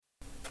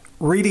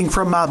Reading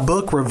from my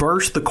book,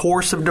 Reverse the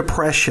Course of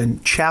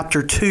Depression,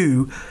 Chapter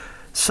 2,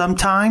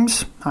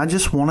 Sometimes I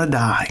just want to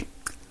die.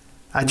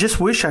 I just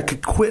wish I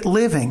could quit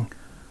living.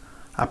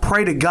 I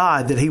pray to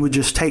God that He would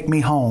just take me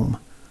home.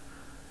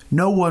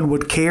 No one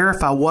would care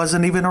if I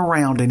wasn't even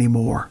around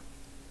anymore.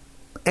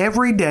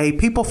 Every day,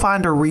 people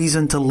find a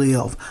reason to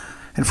live.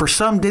 And for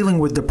some dealing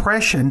with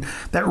depression,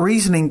 that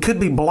reasoning could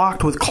be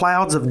blocked with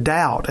clouds of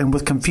doubt and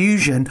with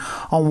confusion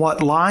on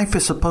what life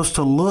is supposed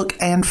to look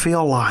and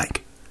feel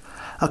like.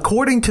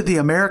 According to the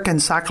American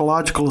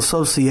Psychological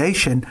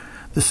Association,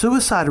 the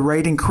suicide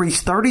rate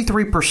increased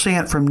 33%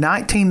 from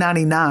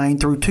 1999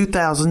 through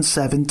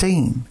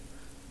 2017.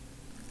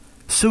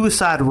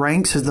 Suicide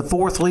ranks as the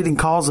fourth leading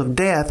cause of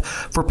death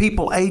for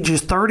people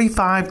ages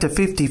 35 to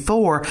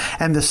 54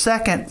 and the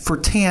second for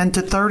 10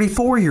 to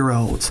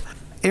 34-year-olds.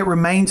 It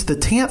remains the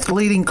 10th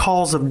leading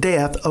cause of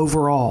death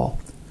overall.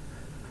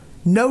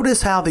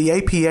 Notice how the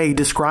APA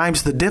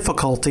describes the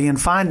difficulty in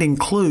finding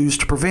clues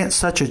to prevent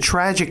such a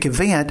tragic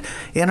event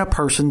in a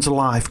person's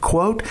life.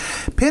 Quote,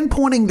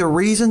 pinpointing the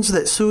reasons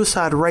that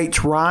suicide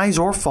rates rise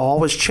or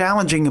fall is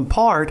challenging in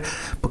part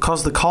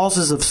because the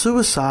causes of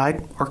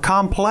suicide are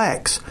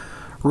complex.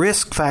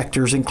 Risk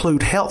factors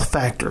include health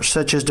factors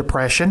such as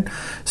depression,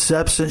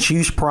 substance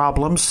use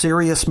problems,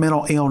 serious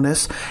mental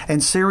illness,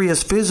 and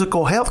serious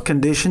physical health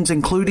conditions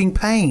including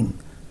pain.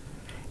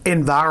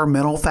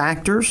 Environmental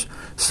factors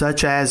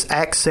such as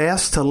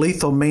access to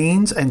lethal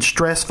means and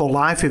stressful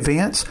life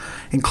events,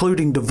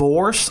 including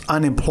divorce,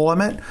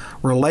 unemployment,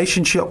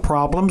 relationship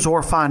problems,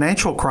 or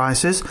financial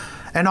crisis,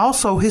 and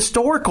also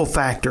historical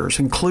factors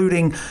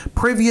including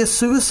previous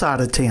suicide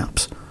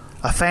attempts,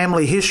 a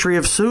family history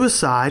of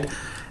suicide,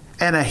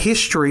 and a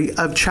history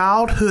of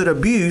childhood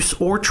abuse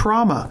or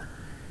trauma.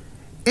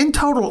 In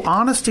total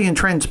honesty and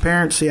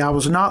transparency, I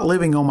was not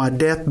living on my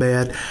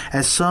deathbed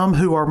as some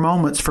who are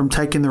moments from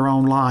taking their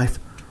own life.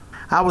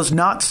 I was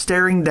not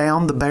staring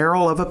down the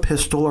barrel of a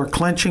pistol or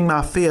clenching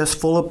my fist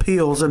full of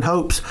pills in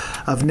hopes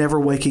of never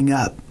waking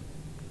up.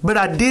 But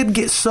I did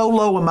get so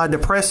low in my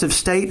depressive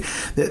state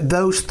that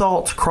those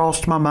thoughts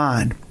crossed my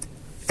mind.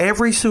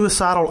 Every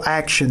suicidal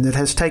action that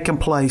has taken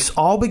place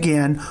all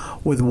began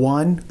with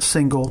one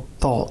single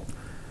thought.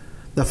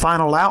 The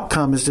final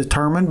outcome is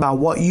determined by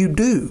what you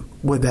do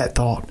with that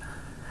thought.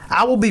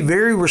 I will be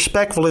very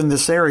respectful in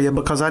this area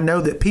because I know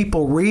that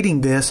people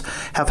reading this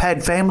have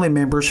had family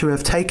members who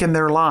have taken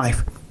their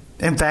life.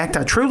 In fact,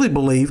 I truly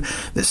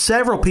believe that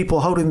several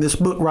people holding this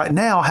book right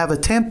now have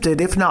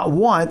attempted, if not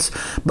once,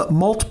 but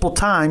multiple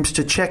times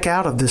to check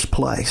out of this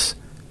place.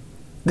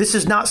 This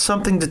is not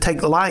something to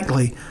take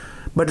lightly,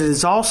 but it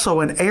is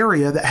also an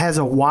area that has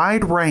a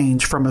wide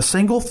range from a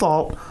single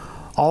thought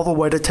all the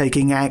way to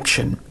taking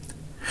action.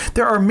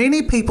 There are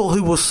many people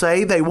who will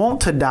say they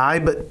want to die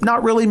but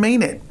not really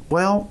mean it.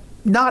 Well,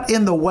 not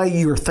in the way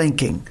you're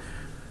thinking.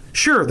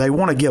 Sure, they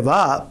want to give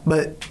up,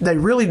 but they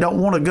really don't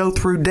want to go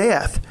through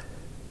death.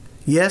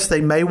 Yes,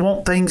 they may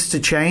want things to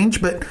change,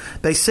 but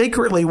they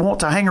secretly want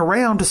to hang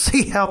around to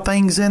see how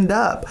things end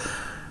up.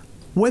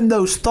 When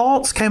those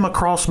thoughts came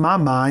across my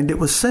mind, it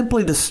was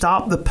simply to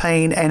stop the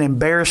pain and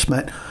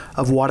embarrassment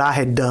of what I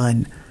had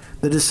done.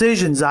 The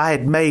decisions I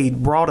had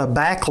made brought a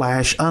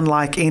backlash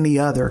unlike any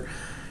other.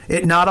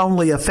 It not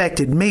only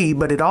affected me,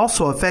 but it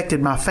also affected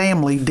my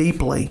family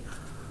deeply.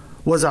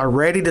 Was I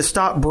ready to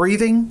stop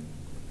breathing?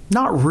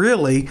 Not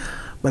really,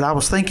 but I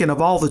was thinking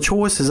of all the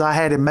choices I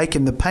had in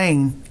making the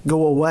pain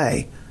go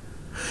away.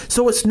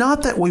 So it's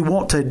not that we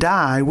want to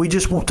die, we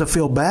just want to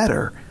feel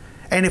better.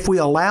 And if we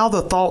allow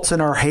the thoughts in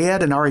our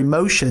head and our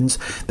emotions,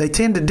 they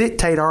tend to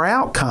dictate our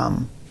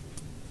outcome.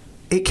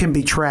 It can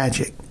be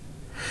tragic.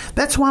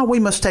 That's why we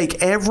must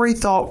take every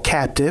thought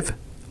captive,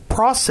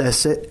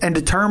 process it, and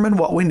determine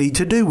what we need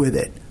to do with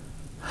it.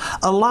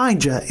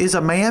 Elijah is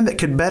a man that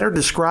could better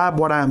describe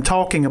what I am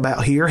talking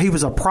about here. He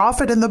was a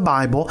prophet in the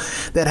Bible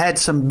that had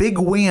some big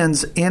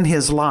wins in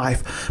his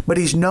life, but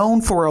he's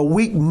known for a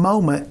weak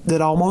moment that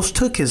almost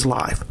took his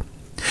life.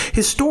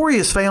 His story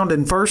is found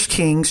in 1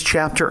 Kings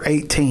chapter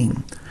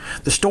 18.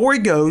 The story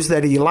goes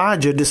that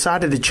Elijah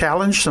decided to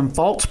challenge some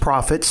false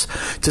prophets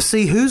to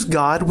see whose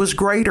God was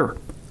greater.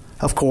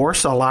 Of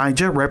course,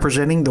 Elijah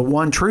representing the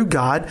one true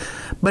God,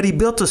 but he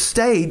built a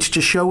stage to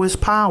show his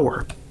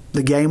power.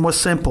 The game was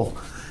simple.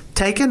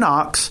 Take an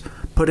ox,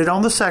 put it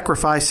on the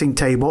sacrificing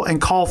table, and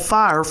call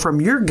fire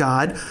from your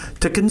God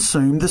to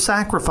consume the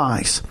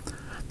sacrifice.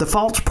 The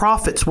false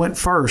prophets went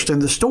first,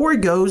 and the story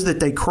goes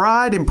that they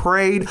cried and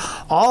prayed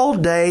all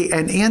day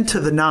and into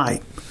the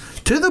night,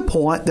 to the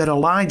point that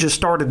Elijah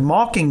started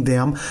mocking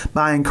them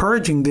by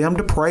encouraging them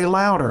to pray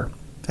louder,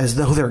 as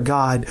though their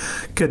God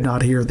could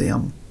not hear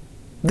them.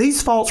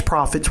 These false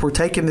prophets were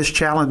taking this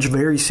challenge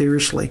very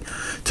seriously,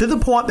 to the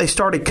point they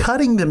started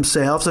cutting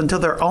themselves until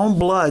their own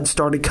blood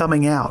started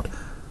coming out.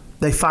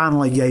 They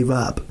finally gave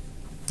up.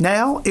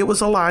 Now it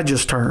was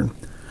Elijah's turn.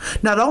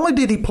 Not only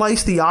did he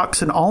place the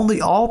oxen on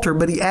the altar,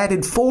 but he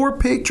added 4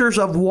 pitchers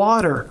of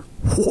water.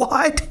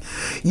 What?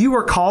 You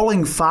are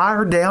calling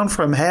fire down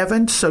from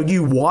heaven so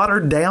you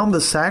watered down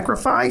the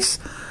sacrifice?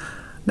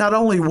 Not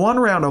only one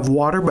round of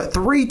water, but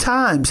 3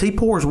 times he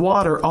pours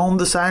water on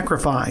the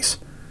sacrifice.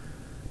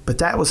 But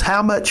that was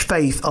how much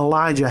faith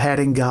Elijah had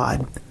in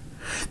God.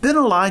 Then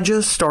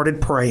Elijah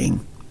started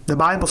praying. The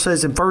Bible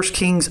says in 1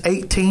 Kings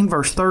 18,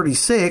 verse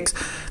 36,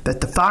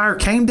 that the fire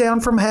came down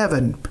from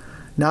heaven.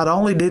 Not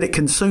only did it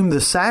consume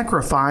the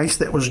sacrifice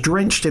that was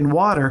drenched in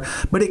water,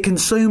 but it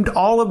consumed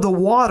all of the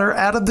water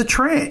out of the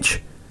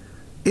trench.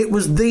 It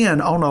was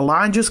then, on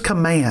Elijah's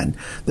command,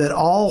 that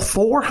all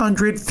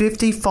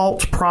 450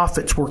 false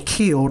prophets were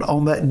killed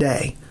on that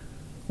day.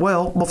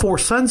 Well, before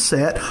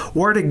sunset,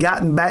 word had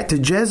gotten back to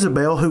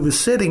Jezebel, who was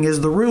sitting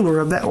as the ruler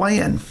of that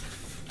land.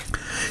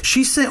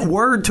 She sent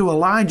word to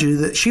Elijah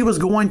that she was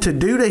going to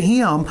do to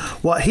him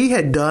what he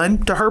had done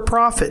to her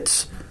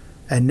prophets.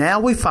 And now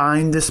we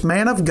find this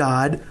man of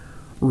God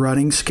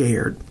running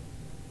scared.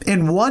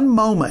 In one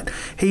moment,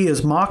 he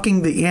is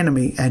mocking the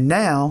enemy, and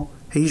now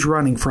he's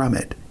running from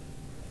it.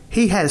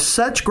 He has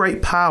such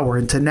great power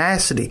and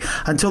tenacity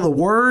until the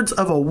words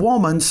of a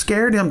woman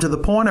scared him to the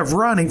point of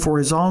running for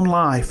his own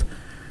life.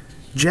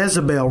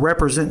 Jezebel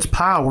represents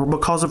power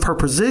because of her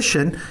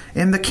position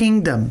in the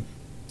kingdom.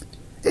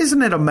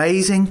 Isn't it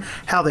amazing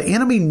how the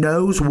enemy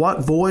knows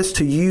what voice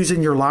to use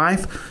in your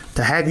life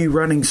to have you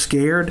running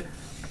scared?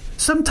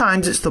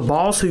 Sometimes it's the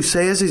boss who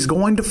says he's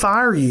going to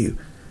fire you.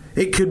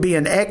 It could be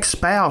an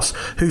ex-spouse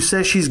who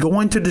says she's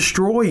going to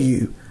destroy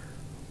you.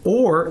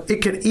 Or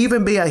it could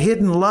even be a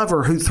hidden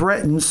lover who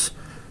threatens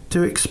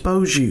to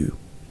expose you.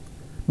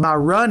 By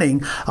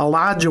running,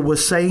 Elijah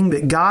was saying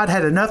that God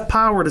had enough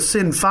power to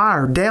send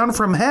fire down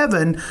from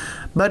heaven,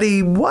 but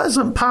he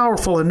wasn't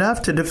powerful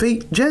enough to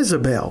defeat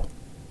Jezebel.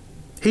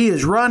 He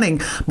is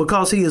running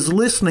because he is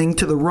listening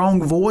to the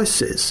wrong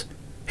voices.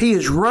 He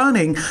is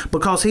running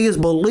because he is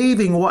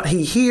believing what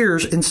he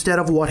hears instead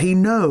of what he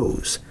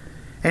knows.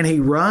 And he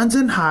runs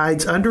and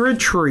hides under a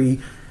tree,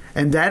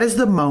 and that is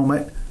the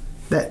moment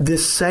that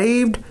this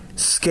saved,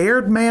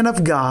 scared man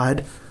of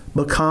God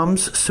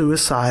becomes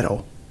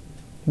suicidal.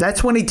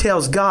 That's when he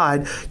tells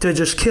God to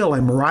just kill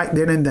him right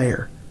then and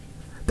there.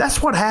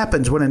 That's what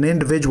happens when an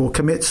individual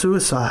commits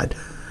suicide.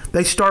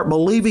 They start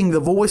believing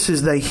the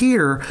voices they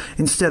hear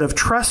instead of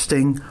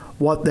trusting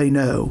what they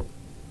know.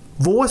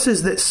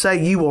 Voices that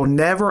say you will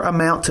never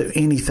amount to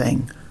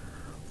anything.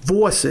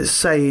 Voices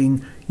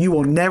saying you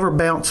will never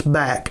bounce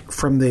back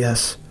from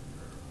this.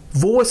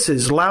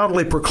 Voices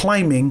loudly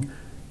proclaiming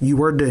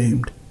you are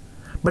doomed.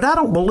 But I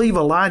don't believe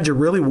Elijah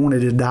really wanted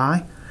to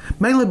die,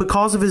 mainly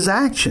because of his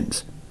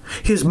actions.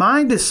 His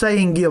mind is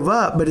saying give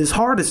up, but his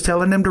heart is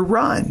telling him to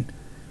run.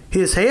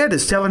 His head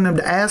is telling him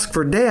to ask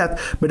for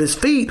death, but his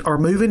feet are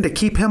moving to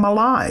keep him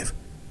alive.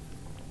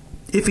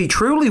 If he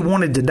truly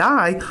wanted to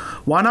die,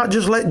 why not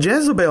just let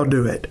Jezebel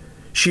do it?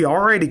 She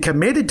already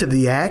committed to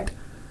the act.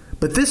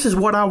 But this is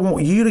what I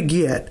want you to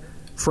get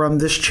from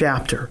this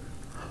chapter.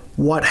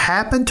 What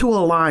happened to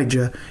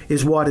Elijah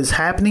is what is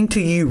happening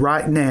to you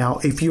right now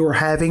if you are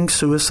having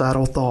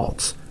suicidal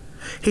thoughts.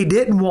 He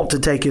didn't want to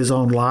take his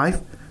own life.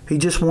 He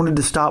just wanted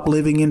to stop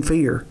living in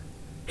fear.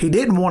 He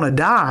didn't want to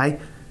die.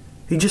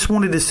 He just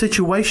wanted the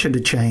situation to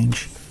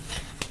change.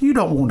 You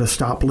don't want to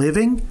stop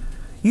living.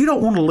 You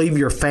don't want to leave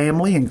your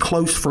family and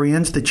close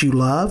friends that you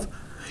love.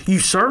 You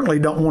certainly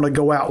don't want to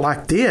go out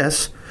like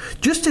this.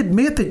 Just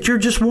admit that you're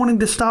just wanting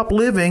to stop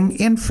living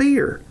in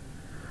fear.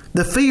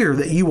 The fear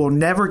that you will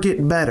never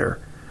get better.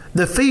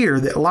 The fear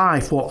that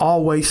life will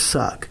always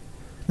suck.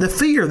 The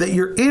fear that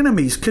your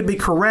enemies could be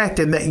correct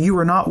and that you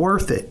are not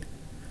worth it.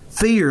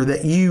 Fear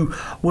that you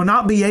will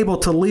not be able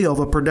to live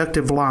a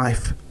productive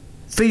life.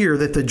 Fear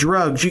that the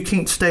drugs you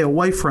can't stay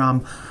away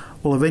from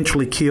will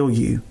eventually kill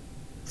you.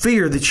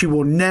 Fear that you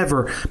will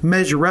never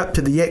measure up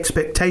to the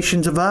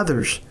expectations of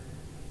others.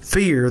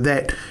 Fear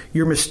that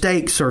your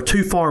mistakes are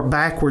too far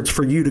backwards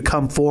for you to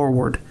come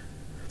forward.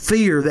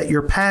 Fear that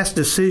your past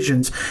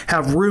decisions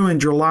have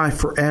ruined your life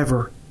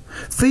forever.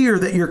 Fear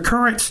that your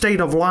current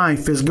state of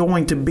life is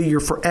going to be your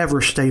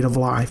forever state of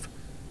life.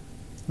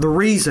 The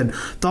reason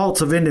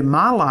thoughts of ending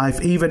my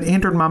life even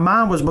entered my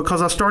mind was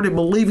because I started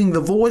believing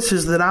the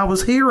voices that I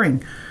was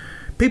hearing.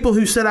 People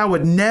who said I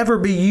would never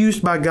be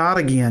used by God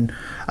again.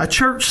 A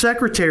church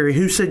secretary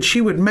who said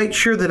she would make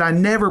sure that I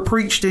never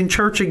preached in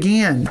church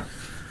again.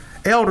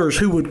 Elders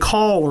who would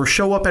call or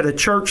show up at a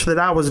church that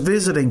I was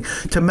visiting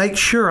to make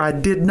sure I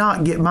did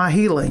not get my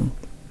healing.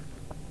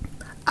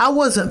 I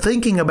wasn't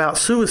thinking about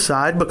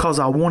suicide because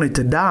I wanted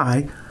to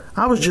die.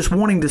 I was just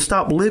wanting to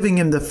stop living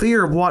in the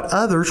fear of what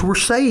others were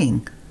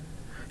saying.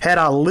 Had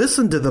I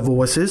listened to the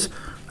voices,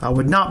 I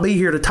would not be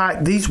here to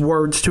type these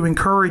words to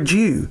encourage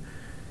you.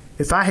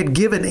 If I had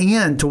given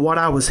in to what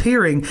I was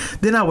hearing,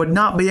 then I would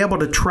not be able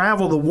to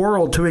travel the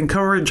world to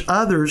encourage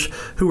others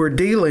who are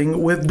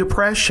dealing with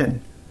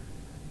depression.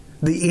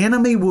 The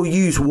enemy will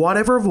use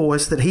whatever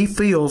voice that he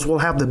feels will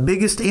have the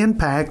biggest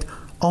impact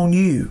on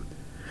you.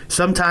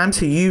 Sometimes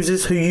he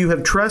uses who you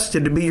have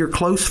trusted to be your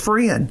close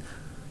friend.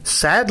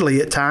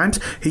 Sadly, at times,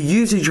 he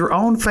uses your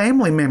own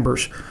family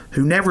members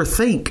who never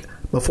think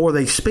before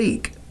they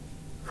speak.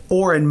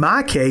 Or in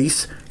my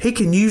case, he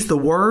can use the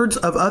words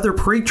of other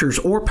preachers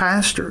or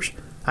pastors.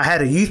 I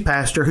had a youth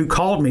pastor who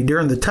called me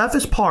during the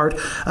toughest part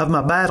of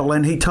my battle,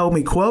 and he told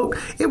me, quote,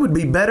 "It would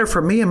be better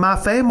for me and my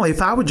family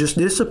if I would just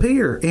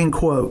disappear," end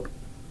quote.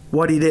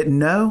 What he didn't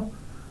know,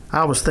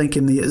 I was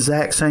thinking the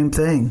exact same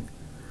thing.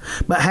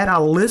 But had I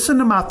listened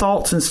to my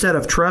thoughts instead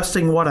of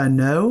trusting what I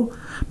know,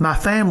 my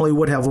family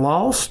would have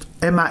lost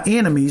and my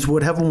enemies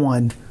would have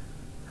won.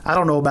 I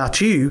don't know about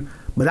you,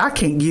 but I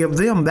can't give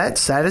them that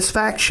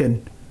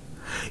satisfaction.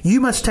 You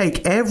must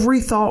take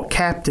every thought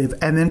captive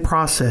and then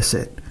process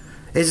it.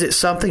 Is it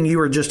something you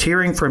are just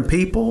hearing from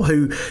people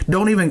who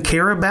don't even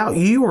care about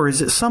you, or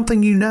is it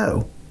something you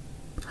know?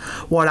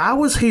 What I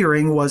was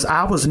hearing was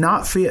I was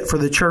not fit for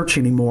the church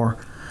anymore.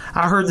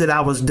 I heard that I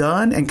was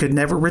done and could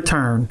never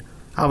return.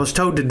 I was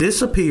told to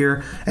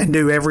disappear and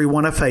do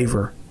everyone a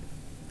favor.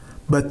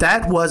 But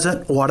that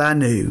wasn't what I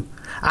knew.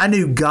 I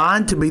knew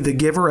God to be the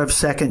giver of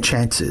second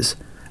chances.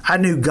 I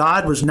knew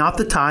God was not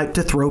the type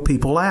to throw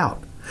people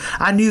out.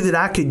 I knew that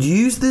I could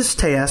use this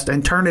test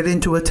and turn it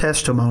into a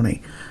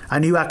testimony. I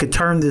knew I could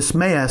turn this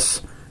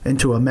mess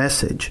into a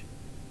message.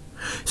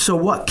 So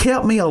what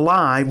kept me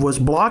alive was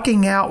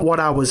blocking out what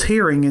I was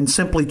hearing and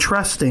simply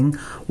trusting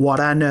what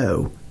I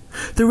know.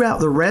 Throughout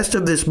the rest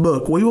of this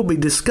book, we will be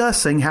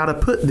discussing how to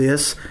put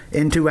this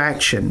into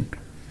action.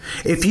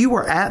 If you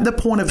are at the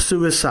point of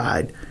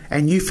suicide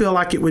and you feel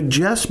like it would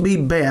just be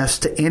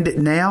best to end it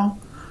now,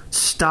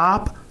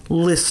 stop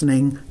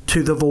listening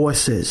to the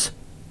voices.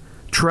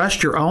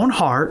 Trust your own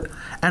heart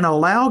and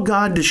allow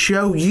God to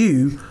show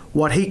you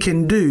what He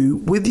can do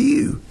with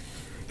you.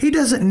 He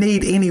doesn't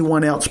need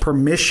anyone else's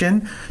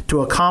permission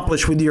to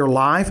accomplish with your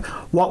life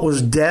what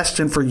was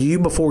destined for you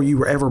before you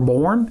were ever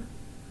born.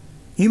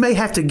 You may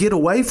have to get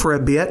away for a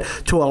bit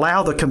to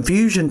allow the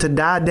confusion to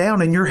die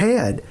down in your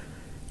head.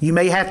 You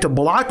may have to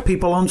block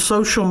people on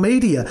social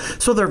media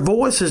so their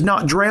voice is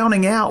not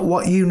drowning out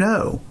what you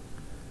know.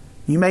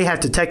 You may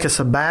have to take a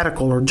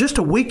sabbatical or just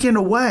a weekend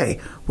away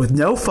with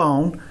no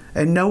phone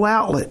and no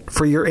outlet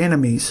for your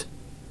enemies.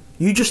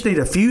 You just need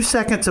a few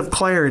seconds of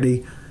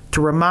clarity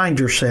to remind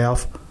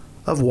yourself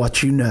of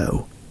what you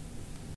know.